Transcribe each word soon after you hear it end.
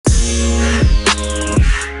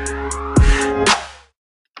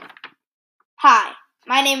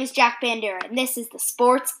My name is Jack Bandera, and this is the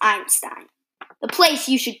Sports Einstein, the place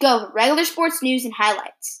you should go for regular sports news and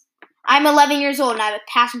highlights. I'm 11 years old and I have a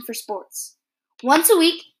passion for sports. Once a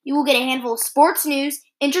week, you will get a handful of sports news,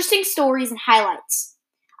 interesting stories, and highlights.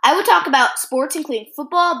 I will talk about sports including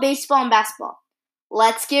football, baseball, and basketball.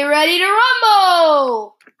 Let's get ready to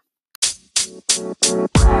rumble!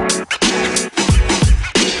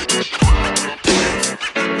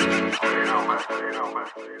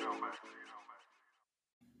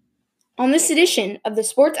 On this edition of the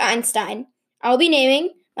Sports Einstein, I will be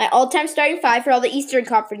naming my all-time starting five for all the Eastern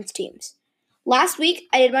Conference teams. Last week,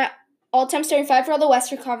 I did my all-time starting five for all the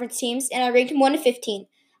Western Conference teams, and I ranked them 1 to 15.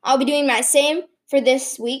 I'll be doing my same for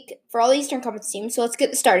this week for all the Eastern Conference teams, so let's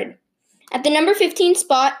get started. At the number 15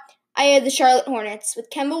 spot, I had the Charlotte Hornets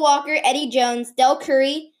with Kemba Walker, Eddie Jones, Del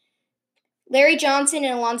Curry, Larry Johnson,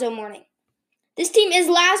 and Alonzo Mourning. This team is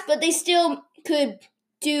last, but they still could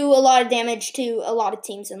do a lot of damage to a lot of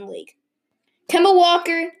teams in the league. Kemba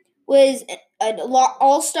Walker was an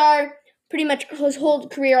all-star pretty much his whole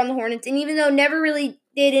career on the Hornets, and even though never really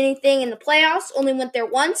did anything in the playoffs, only went there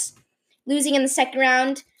once, losing in the second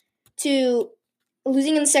round.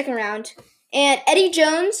 And Eddie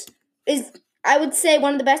Jones is, I would say,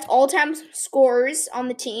 one of the best all-time scorers on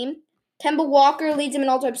the team. Kemba Walker leads him in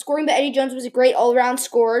all-time scoring, but Eddie Jones was a great all-around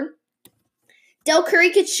scorer. Del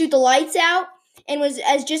Curry could shoot the lights out and was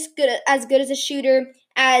as good as a shooter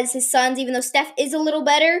as his sons, even though Steph is a little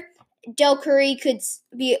better. Del Curry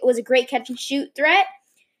was a great catch-and-shoot threat.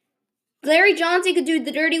 Larry Johnson could do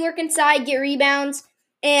the dirty work inside, get rebounds,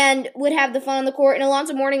 and would have the fun on the court. And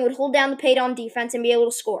Alonzo Mourning would hold down the paint on defense and be able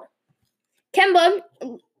to score. Kemba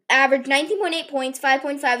averaged 19.8 points,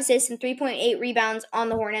 5.5 assists, and 3.8 rebounds on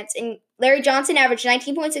the Hornets. And Larry Johnson averaged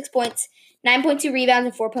 19.6 points, 9.2 rebounds,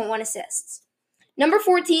 and 4.1 assists. Number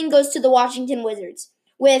 14 goes to the Washington Wizards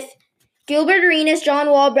with Gilbert Arenas, John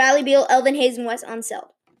Wall, Bradley Beal, Elvin Hayes, and Wes Unseld.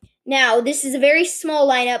 Now, this is a very small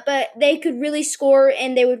lineup, but they could really score,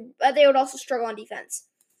 and they would also struggle on defense.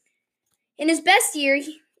 In his best year,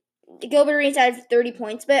 Gilbert Arenas averaged 30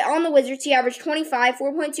 points, but on the Wizards, he averaged 25,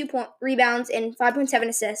 4.2 rebounds, and 5.7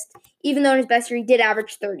 assists, even though in his best year, he did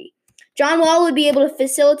average 30. John Wall would be able to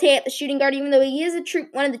facilitate at the shooting guard, even though he is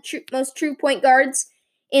one of the most true point guards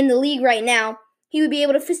in the league right now. He would be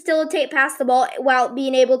able to facilitate past the ball while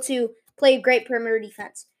being able to play great perimeter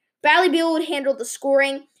defense. Bradley Beal would handle the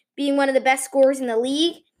scoring, being one of the best scorers in the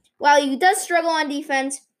league. While he does struggle on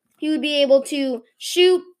defense, he would be able to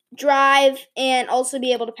shoot, drive, and also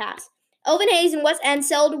be able to pass. Elvin Hayes and Wes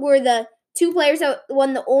Unseld were the two players that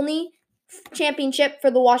won the only championship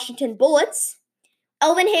for the Washington Bullets.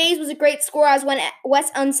 Elvin Hayes was a great scorer as when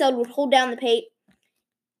Wes Unseld would hold down the paint.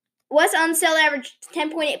 Wes Unseld averaged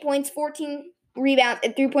 10.8 points, 14 rebounds,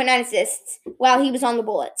 and 3.9 assists while he was on the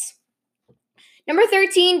Bullets. Number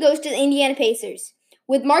 13 goes to the Indiana Pacers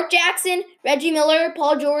with Mark Jackson, Reggie Miller,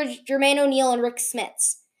 Paul George, Jermaine O'Neal, and Rick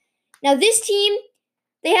Smits. Now this team,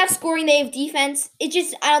 they have scoring, they have defense. I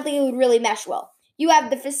don't think it would really mesh well. You have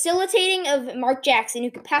the facilitating of Mark Jackson,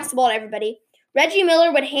 who could pass the ball to everybody. Reggie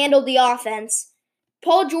Miller would handle the offense.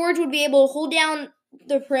 Paul George would be able to hold down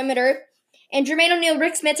the perimeter. And Jermaine O'Neal,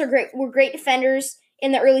 Rick Smits were great defenders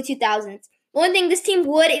in the early 2000s. The only thing this team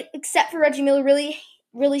would, except for Reggie Miller,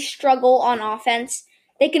 really struggle on offense.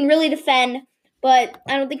 They can really defend, but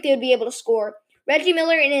I don't think they would be able to score. Reggie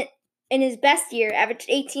Miller, in his best year, averaged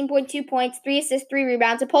 18.2 points, 3 assists, 3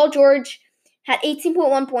 rebounds. And Paul George had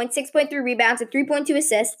 18.1 points, 6.3 rebounds, and 3.2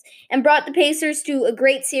 assists, and brought the Pacers to a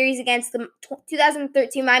great series against the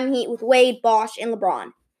 2013 Miami Heat with Wade, Bosh, and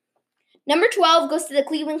LeBron. Number 12 goes to the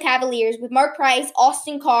Cleveland Cavaliers with Mark Price,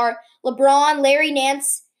 Austin Carr, LeBron, Larry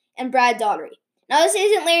Nance, and Brad Daugherty. Now, this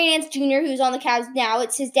isn't Larry Nance Jr., who's on the Cavs now.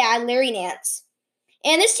 It's his dad, Larry Nance.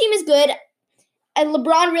 And this team is good, and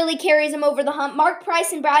LeBron really carries him over the hump. Mark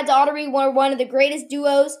Price and Brad Daugherty were one of the greatest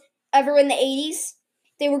duos ever in the 80s.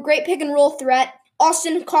 They were great pick-and-roll threat.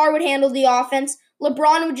 Austin Carr would handle the offense.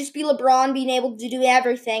 LeBron would just be LeBron, being able to do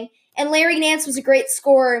everything. And Larry Nance was a great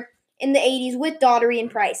scorer in the 80s with Daugherty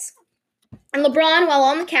and Price. And LeBron, while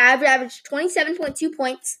on the Cavs, averaged 27.2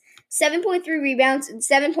 points, 7.3 rebounds, and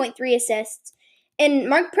 7.3 assists. And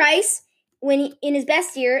Mark Price, in his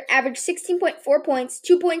best year, averaged 16.4 points,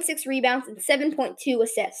 2.6 rebounds, and 7.2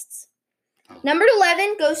 assists. Number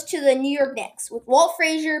 11 goes to the New York Knicks with Walt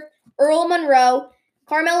Frazier, Earl Monroe,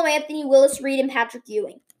 Carmelo Anthony, Willis Reed, and Patrick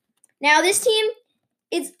Ewing. Now, this team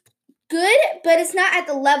is good, but it's not at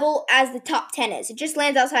the level as the top 10 is. It just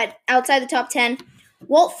lands outside the top 10.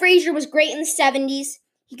 Walt Frazier was great in the 70s.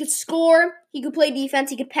 He could score, he could play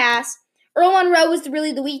defense, he could pass. Earl Monroe was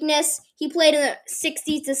really the weakness. He played in the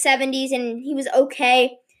 60s to 70s, and he was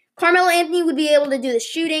okay. Carmelo Anthony would be able to do the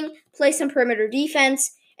shooting, play some perimeter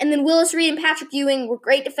defense, and then Willis Reed and Patrick Ewing were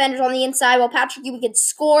great defenders on the inside, while Patrick Ewing could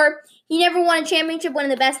score. He never won a championship, one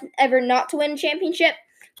of the best ever not to win a championship,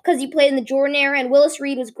 because he played in the Jordan era, and Willis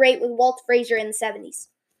Reed was great with Walt Frazier in the 70s.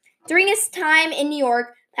 During his time in New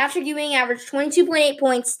York, Patrick Ewing averaged 22.8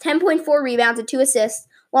 points, 10.4 rebounds, and 2 assists,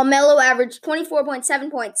 while Melo averaged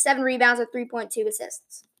 24.7 points, 7 rebounds, and 3.2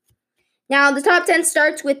 assists. Now, the top 10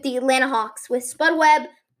 starts with the Atlanta Hawks, with Spud Webb,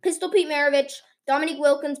 Pistol Pete Maravich, Dominique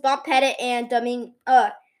Wilkins, Bob Pettit, and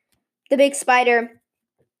the Big Spider.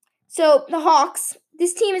 So, the Hawks,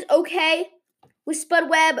 this team is okay, with Spud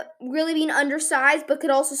Webb really being undersized, but could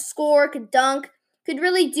also score, could dunk, could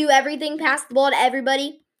really do everything, pass the ball to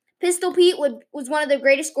everybody. Pistol Pete was one of the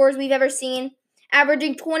greatest scorers we've ever seen,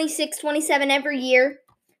 averaging 26, 27 every year.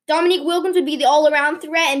 Dominique Wilkins would be the all-around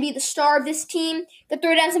threat and be the star of this team. Could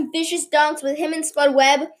throw down some vicious dunks with him and Spud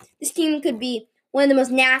Webb. This team could be one of the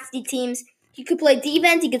most nasty teams. He could play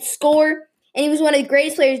defense, he could score, and he was one of the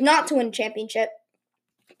greatest players not to win a championship.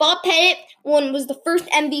 Bob Pettit was the first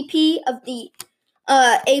MVP of the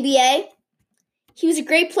ABA. He was a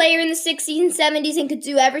great player in the 60s and 70s and could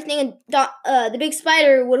do everything, and the Big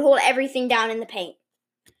Spider would hold everything down in the paint.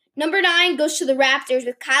 Number 9 goes to the Raptors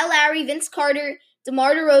with Kyle Lowry, Vince Carter,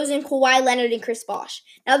 DeMar DeRozan, Kawhi Leonard, and Chris Bosh.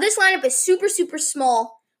 Now, this lineup is super, super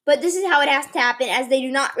small, but this is how it has to happen, as they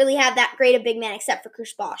do not really have that great a big man except for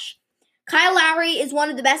Chris Bosh. Kyle Lowry is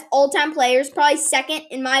one of the best all-time players, probably second,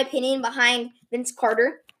 in my opinion, behind Vince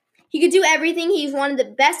Carter. He could do everything. He's one of the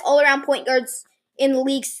best all-around point guards in the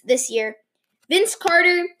league this year. Vince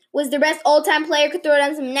Carter was the best all-time player, could throw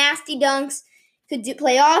down some nasty dunks, could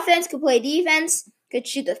play offense, could play defense, could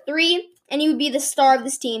shoot the three, and he would be the star of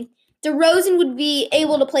this team. DeRozan would be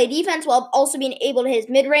able to play defense while also being able to hit his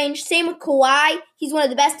mid-range. Same with Kawhi. He's one of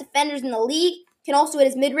the best defenders in the league, can also hit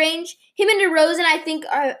his mid-range. Him and DeRozan, I think,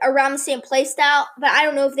 are around the same play style, but I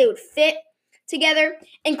don't know if they would fit together.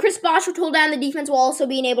 And Chris Bosh would hold down the defense while also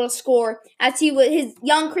being able to score, as his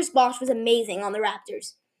young Chris Bosh was amazing on the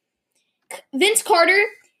Raptors. Vince Carter,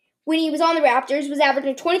 when he was on the Raptors, was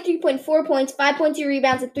averaging 23.4 points, 5.2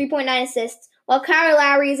 rebounds, and 3.9 assists, while Kyle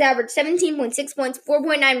Lowry has averaged 17.6 points,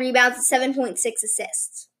 4.9 rebounds, and 7.6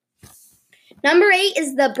 assists. Number 8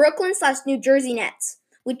 is the Brooklyn/New Jersey Nets,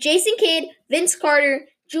 with Jason Kidd, Vince Carter,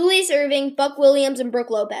 Julius Erving, Buck Williams, and Brook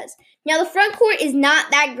Lopez. Now, the front court is not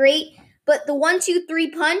that great, but the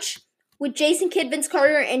 1-2-3 punch with Jason Kidd, Vince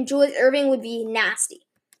Carter, and Julius Erving would be nasty.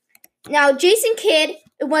 Now, Jason Kidd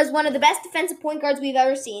was one of the best defensive point guards we've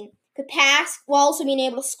ever seen. Could pass while also being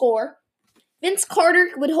able to score. Vince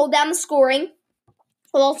Carter would hold down the scoring.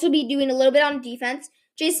 Will also be doing a little bit on defense.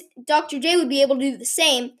 Dr. J would be able to do the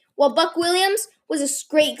same, while Buck Williams was a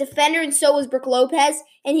great defender, and so was Brook Lopez,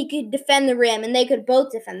 and he could defend the rim, and they could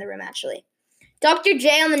both defend the rim, actually. Dr.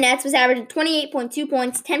 J on the Nets was averaging 28.2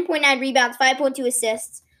 points, 10.9 rebounds, 5.2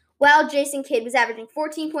 assists, while Jason Kidd was averaging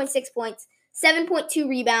 14.6 points, 7.2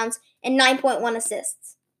 rebounds, and 9.1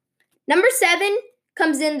 assists. Number 7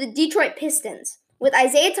 comes in the Detroit Pistons, with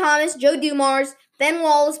Isaiah Thomas, Joe Dumars, Ben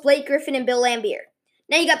Wallace, Blake Griffin, and Bill Laimbeer.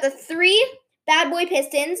 Now you got the 3 bad boy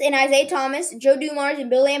Pistons in Isaiah Thomas, Joe Dumars, and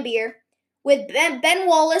Bill Laimbeer, with Ben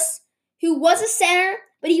Wallace, who was a center,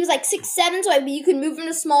 but he was like 6'7", so you could move him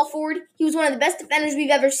to small forward. He was one of the best defenders we've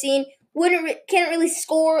ever seen. Can't really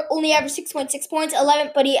score, only averaged 6.6 points,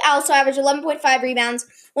 but he also averaged 11.5 rebounds,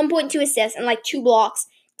 1.2 assists, and like 2 blocks.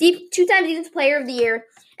 2-time Defensive Player of the Year.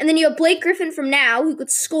 And then you have Blake Griffin from now, who could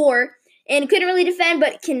score and couldn't really defend,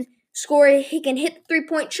 but can score. He can hit the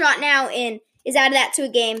three-point shot now and is added that to a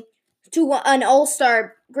game, to an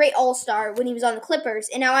all-star, great all-star when he was on the Clippers,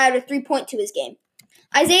 and now added a 3-point to his game.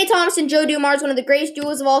 Isaiah Thomas and Joe Dumars, one of the greatest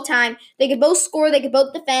duos of all time. They could both score, they could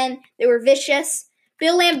both defend, they were vicious.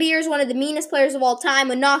 Bill Laimbeer is one of the meanest players of all time,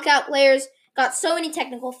 with knockout players, got so many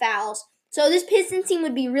technical fouls. So this Pistons team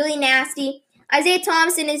would be really nasty. Isaiah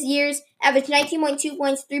Thomas in his years averaged 19.2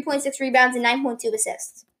 points, 3.6 rebounds, and 9.2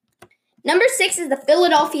 assists. Number 6 is the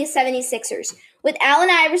Philadelphia 76ers, with Allen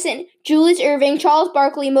Iverson, Julius Erving, Charles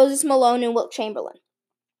Barkley, Moses Malone, and Wilt Chamberlain.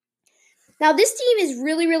 Now, this team is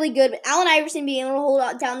really, really good, with Allen Iverson being able to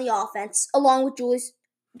hold down the offense, along with Julius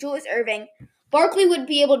Erving. Barkley would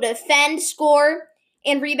be able to defend, score,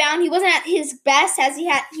 and rebound. He wasn't at his best, as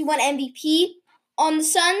he won MVP on the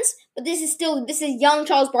Suns, but this is young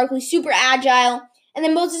Charles Barkley, super agile. And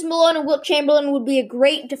then Moses Malone and Wilt Chamberlain would be a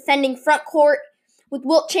great defending front court, with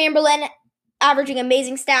Wilt Chamberlain averaging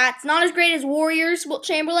amazing stats. Not as great as Warriors, Wilt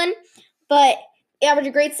Chamberlain, but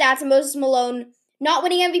averaging great stats. And Moses Malone not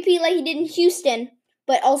winning MVP like he did in Houston,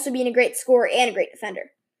 but also being a great scorer and a great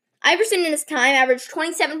defender. Iverson in his time averaged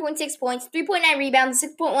 27.6 points, 3.9 rebounds,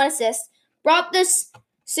 6.1 assists, brought this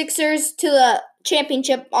Sixers to the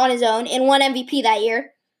championship on his own and won MVP that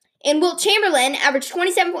year. And Wilt Chamberlain averaged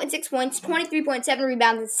 27.6 points, 23.7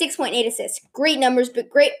 rebounds, and 6.8 assists. Great numbers, but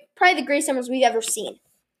probably the greatest numbers we've ever seen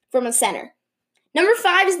from a center. Number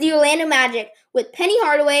 5 is the Orlando Magic with Penny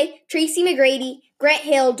Hardaway, Tracy McGrady, Grant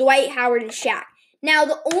Hill, Dwight Howard, and Shaq. Now,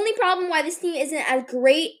 the only problem why this team isn't as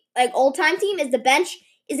great, like all-time team, is the bench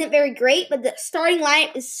isn't very great, but the starting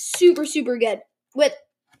lineup is super, super good. With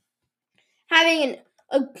having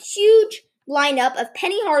a huge lineup of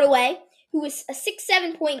Penny Hardaway, who is a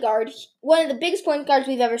 6'7" point guard, one of the biggest point guards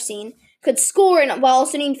we've ever seen, could score while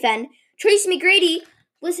also needing defend. Tracy McGrady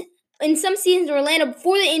was, in some seasons in Orlando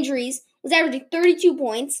before the injuries, was averaging 32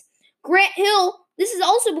 points. Grant Hill, this is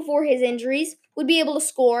also before his injuries, would be able to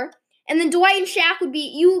score. And then Dwight and Shaq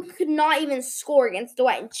you could not even score against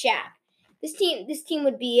Dwight and Shaq. This team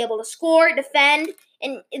would be able to score, defend,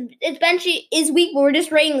 and its bench is weak, but we're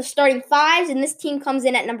just rating the starting fives, and this team comes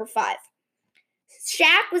in at number 5.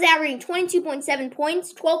 Shaq was averaging 22.7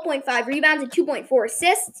 points, 12.5 rebounds, and 2.4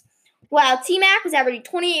 assists, while T-Mac was averaging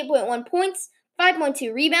 28.1 points,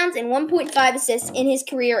 5.2 rebounds, and 1.5 assists in his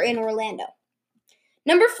career in Orlando.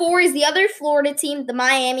 Number 4 is the other Florida team, the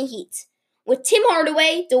Miami Heat, with Tim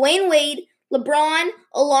Hardaway, Dwayne Wade, LeBron,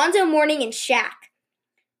 Alonzo Mourning, and Shaq.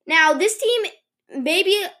 Now, this team,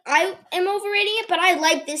 maybe I am overrating it, but I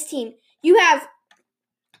like this team. You have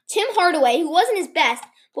Tim Hardaway, who wasn't his best,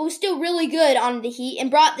 but was still really good on the Heat and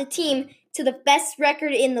brought the team to the best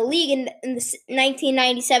record in the league in the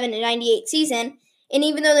 1997 and 98 season. And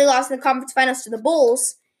even though they lost in the conference finals to the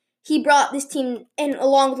Bulls, he brought this team in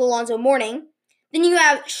along with Alonzo Mourning. Then you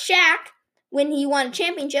have Shaq when he won a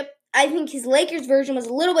championship. I think his Lakers version was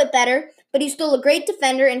a little bit better, but he's still a great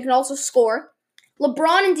defender and can also score.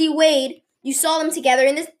 LeBron and D. Wade, you saw them together,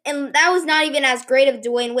 and that was not even as great of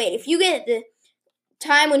Dwayne Wade. If you get the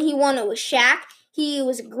time when he won it with Shaq, he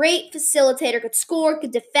was a great facilitator, could score,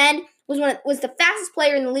 could defend, was the fastest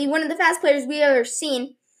player in the league, one of the fastest players we've ever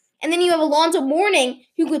seen. And then you have Alonzo Mourning,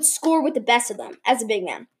 who could score with the best of them as a big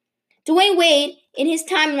man. Dwayne Wade, in his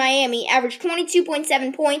time in Miami, averaged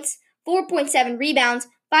 22.7 points, 4.7 rebounds,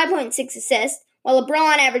 5.6 assists, while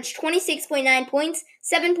LeBron averaged 26.9 points,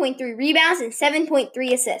 7.3 rebounds, and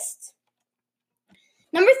 7.3 assists.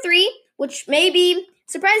 Number 3, which may be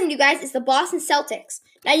surprising to you guys, is the Boston Celtics.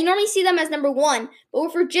 Now, you normally see them as number 1, but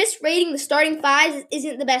if we're just rating the starting fives,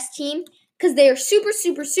 isn't the best team because they are super,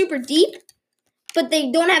 super, super deep, but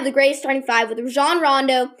they don't have the greatest starting five with Rajon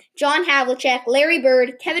Rondo, John Havlicek, Larry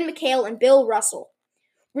Bird, Kevin McHale, and Bill Russell.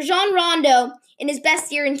 Rajon Rondo, in his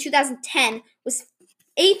best year in 2010, was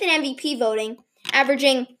 8th in MVP voting,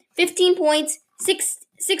 averaging 15 points, 6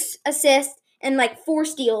 assists, and 4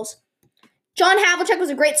 steals. John Havlicek was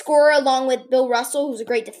a great scorer along with Bill Russell, who was a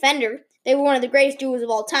great defender. They were one of the greatest duos of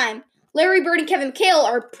all time. Larry Bird and Kevin McHale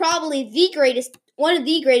are probably one of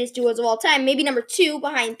the greatest duos of all time, maybe number 2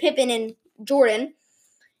 behind Pippen and Jordan.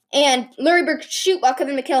 And Larry Bird could shoot while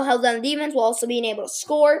Kevin McHale held down the defense while also being able to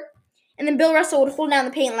score. And then Bill Russell would hold down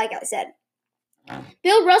the paint, like I said.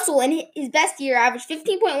 Bill Russell, in his best year, averaged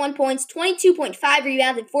 15.1 points, 22.5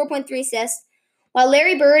 rebounds, and 4.3 assists, while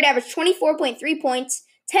Larry Bird averaged 24.3 points,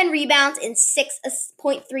 10 rebounds, and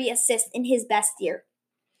 6.3 assists in his best year.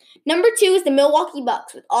 Number 2 is the Milwaukee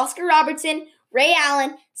Bucks with Oscar Robertson, Ray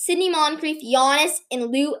Allen, Sidney Moncrief, Giannis,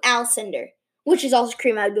 and Lou Alcindor, which is also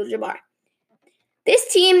Kareem Abdul-Jabbar.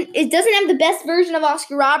 This team doesn't have the best version of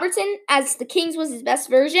Oscar Robertson, as the Kings was his best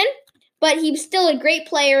version, but he was still a great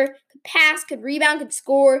player, could pass, could rebound, could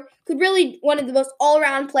score, could really one of the most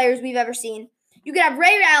all-around players we've ever seen. You could have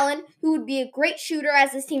Ray Allen, who would be a great shooter,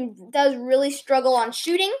 as this team does really struggle on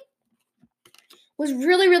shooting. Was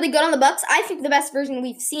really, really good on the Bucks. I think the best version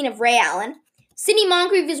we've seen of Ray Allen. Sidney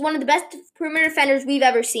Moncrief is one of the best perimeter defenders we've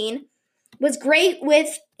ever seen. Was great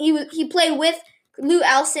he played with Lou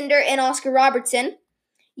Alcindor and Oscar Robertson.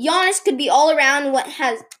 Giannis could be all around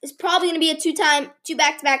is probably going to be two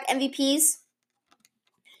back-to-back MVPs.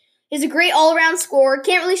 He's a great all-around scorer.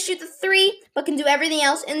 Can't really shoot the 3, but can do everything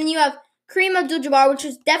else. And then you have Kareem Abdul-Jabbar, which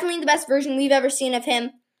is definitely the best version we've ever seen of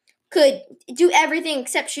him. Could do everything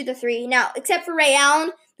except shoot the 3. Now, except for Ray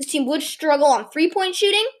Allen, this team would struggle on 3-point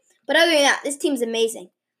shooting. But other than that, this team's amazing.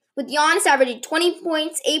 With Giannis averaging 20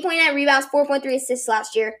 points, 8.9 rebounds, 4.3 assists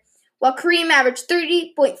last year, while Kareem averaged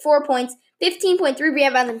 30.4 points, 15.3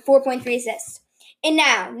 rebounds, and 4.3 assists. And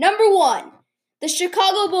now, number 1, the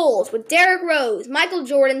Chicago Bulls with Derrick Rose, Michael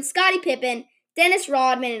Jordan, Scottie Pippen, Dennis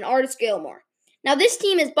Rodman, and Artis Gilmore. Now, this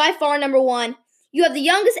team is by far number 1. You have the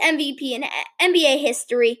youngest MVP in NBA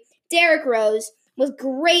history, Derrick Rose. Was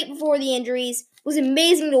great before the injuries, was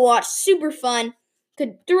amazing to watch, super fun,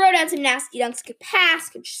 could throw down some nasty dunks, could pass,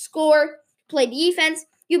 could score, play defense.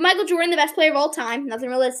 You have Michael Jordan, the best player of all time. Nothing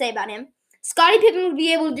really to say about him. Scottie Pippen would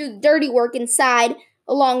be able to do the dirty work inside,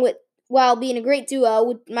 while being a great duo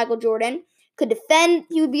with Michael Jordan. Could defend.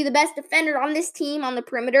 He would be the best defender on this team on the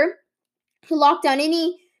perimeter. Could lock down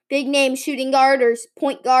any big-name shooting guard or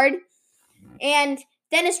point guard. And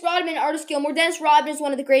Dennis Rodman, Artis Gilmore. Dennis Rodman is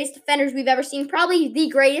one of the greatest defenders we've ever seen. Probably the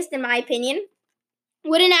greatest, in my opinion.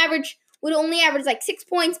 Would only average like 6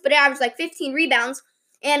 points, but average like 15 rebounds.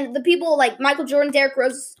 And the people like Michael Jordan, Derrick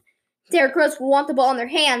Rose would want the ball in their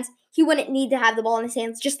hands. He wouldn't need to have the ball in his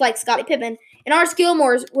hands, just like Scottie Pippen. And Artis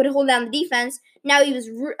Gilmore would hold down the defense. Now he was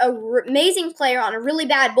an amazing player on a really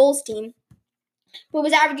bad Bulls team, but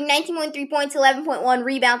was averaging 19.3 points, 11.1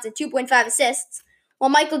 rebounds, and 2.5 assists.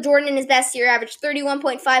 While Michael Jordan in his best year averaged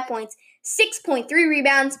 31.5 points, 6.3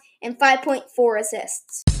 rebounds, and 5.4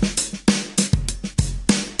 assists.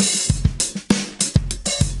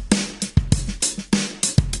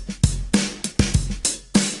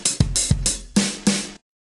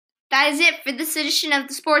 That is it for this edition of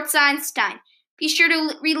the Sports Einstein. Be sure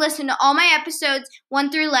to re-listen to all my episodes 1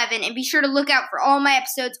 through 11, and be sure to look out for all my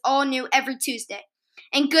episodes, all new every Tuesday.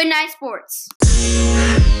 And good night, sports.